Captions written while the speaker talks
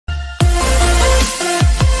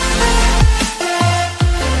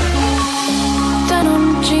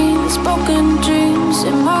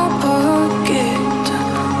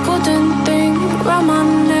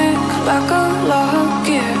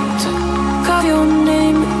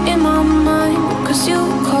'cause you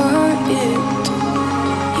caught it.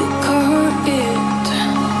 You caught it.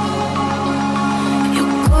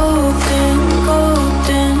 You're golden,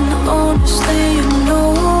 golden. Honestly, you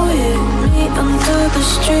know it. Meet under the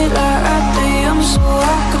streetlight at the so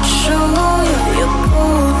I could show you. You're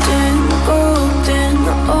golden, golden.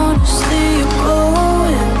 Honestly, you're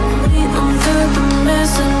glowing. Meet under the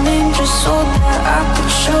mezzanine just so that I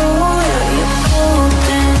could show you. You're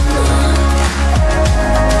golden.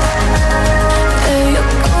 Yeah,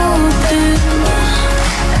 you're golden.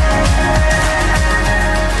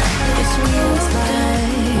 It's real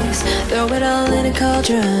nice. Throw it all in a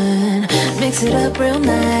cauldron. Mix it up real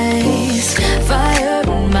nice. Fire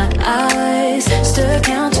in my eyes. Stir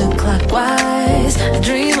counterclockwise. I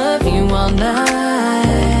dream of you all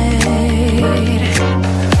night.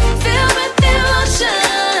 Feel with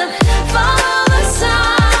emotion. Follow the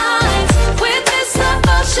signs. With this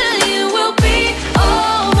devotion, you will be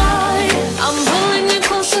all mine. I'm pulling you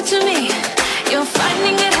closer to me. You're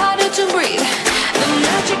finding it harder to breathe. The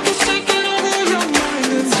magic is taking over your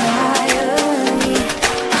mind entirely.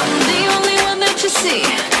 I'm the only one that you see.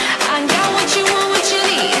 I got what you want, what you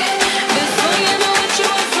need. Before you know what you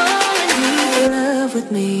are falling in love with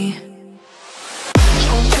me.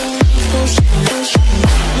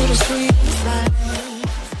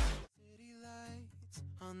 City lights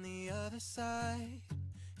on the other side.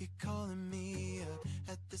 You're calling me up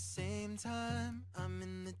at the same time. I'm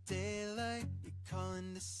in the daylight. You're calling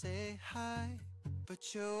to say hi, but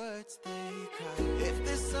your words they cry. If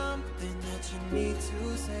there's something that you need to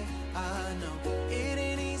say, I know it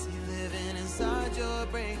ain't easy living inside your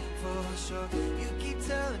brain for sure. You keep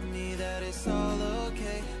telling me that it's all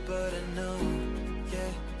okay, but I know,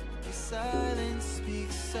 yeah, your silence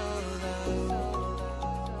speaks so loud.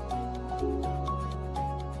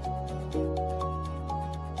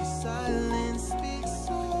 Your silence speaks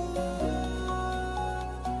so loud.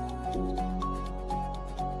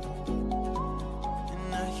 And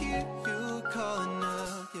I hear you calling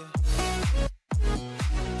up, yeah.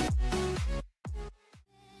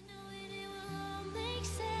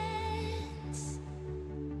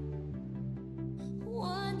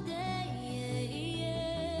 One day,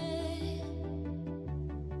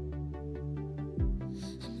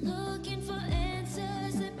 I'm looking for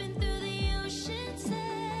answers, slipping through the ocean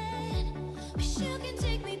sand. Wish you can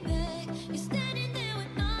take me back. You're standing there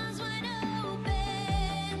with arms wide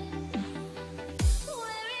open,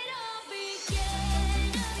 where it all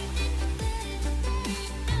began.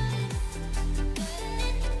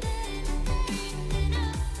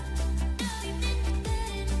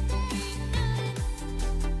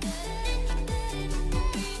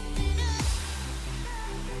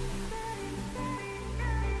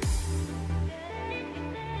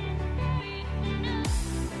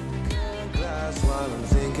 Glass while I'm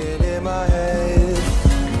thinking in my head.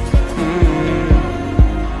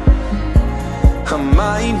 I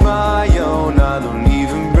mind my own, I don't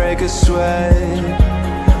even break a sweat.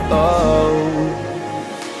 Oh,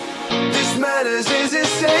 this madness is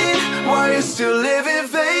insane. Why you still live in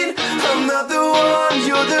vain? I'm not the one,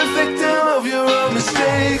 you're the victim of your own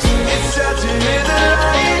mistakes. It's sad to hear the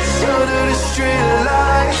lights under the street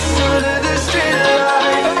lights, under the street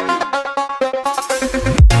lights.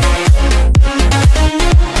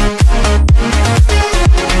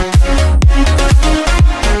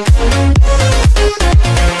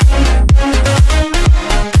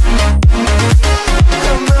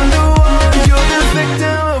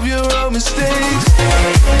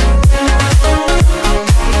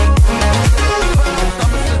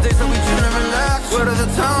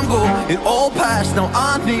 It all passed, now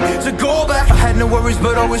I need to go back. I had no worries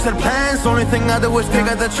but always had plans. Only thing I did was pick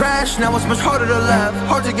out the trash. Now it's much harder to laugh,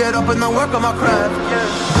 hard to get up and then work on my craft.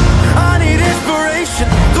 I need inspiration,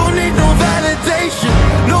 don't need no validation.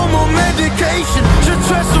 No more medication, should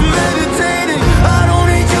try some meditating. I don't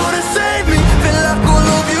need you to save me, feel like all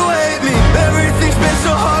of you hate me. Everything's been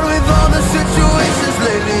so hard with all the situations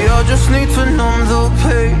lately. I just need to numb the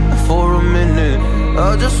pain for a minute.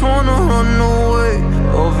 I just wanna run away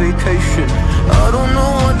on vacation. I don't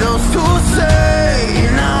know what else to say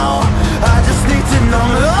now. I just need to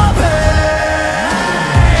numb the pain.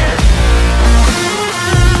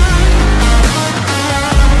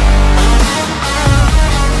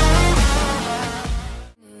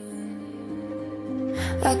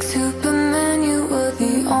 Like Superman, you were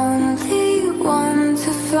the only one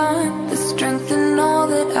to find the strength in all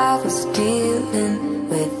that I was dealing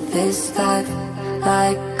with. This life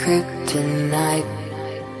like kryptonite.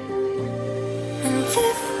 And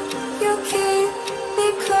if you keep me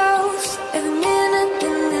close, every minute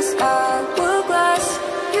in this hourglass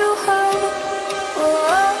you hold.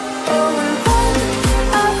 Oh, oh, oh, and one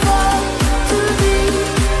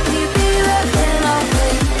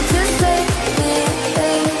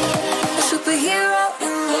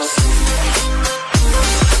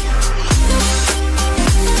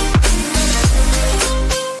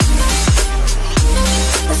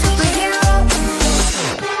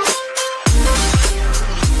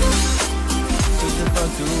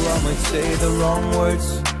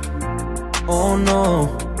oh no.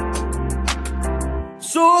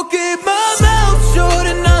 So I keep my mouth shut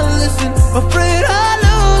and I listen. Afraid I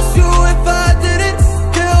lose you if I didn't.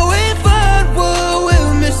 Can we find what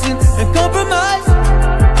we're missing and compromise?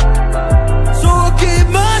 So I keep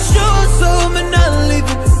my shoes home and not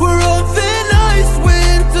leaving. We're on thin ice,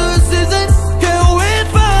 winter season. Can we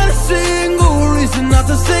find a single reason not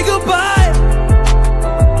to say goodbye?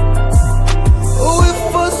 Oh,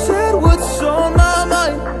 if I said what's on my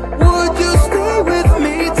mind, would you stay with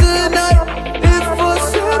me tonight? If I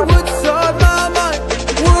said what's on my mind,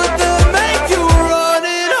 would that make you run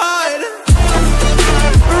and hide?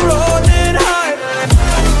 Run and hide.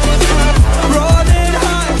 Run and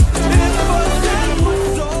hide. If I said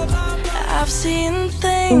what's on my mind. I've seen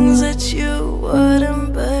things that you wouldn't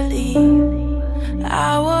believe.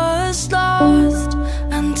 I was lost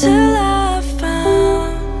until I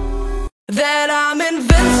found that I'm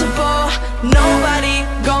invincible. Nobody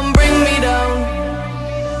gon' bring me down.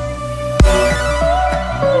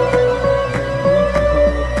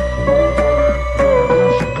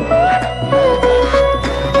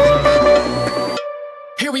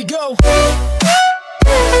 Here we go.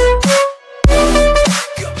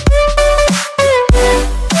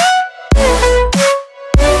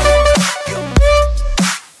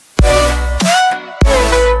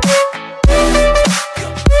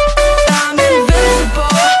 I'm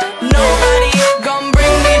invincible. Nobody gon'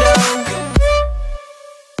 bring me down.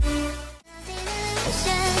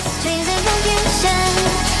 Dreams of confusion,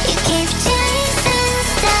 you keep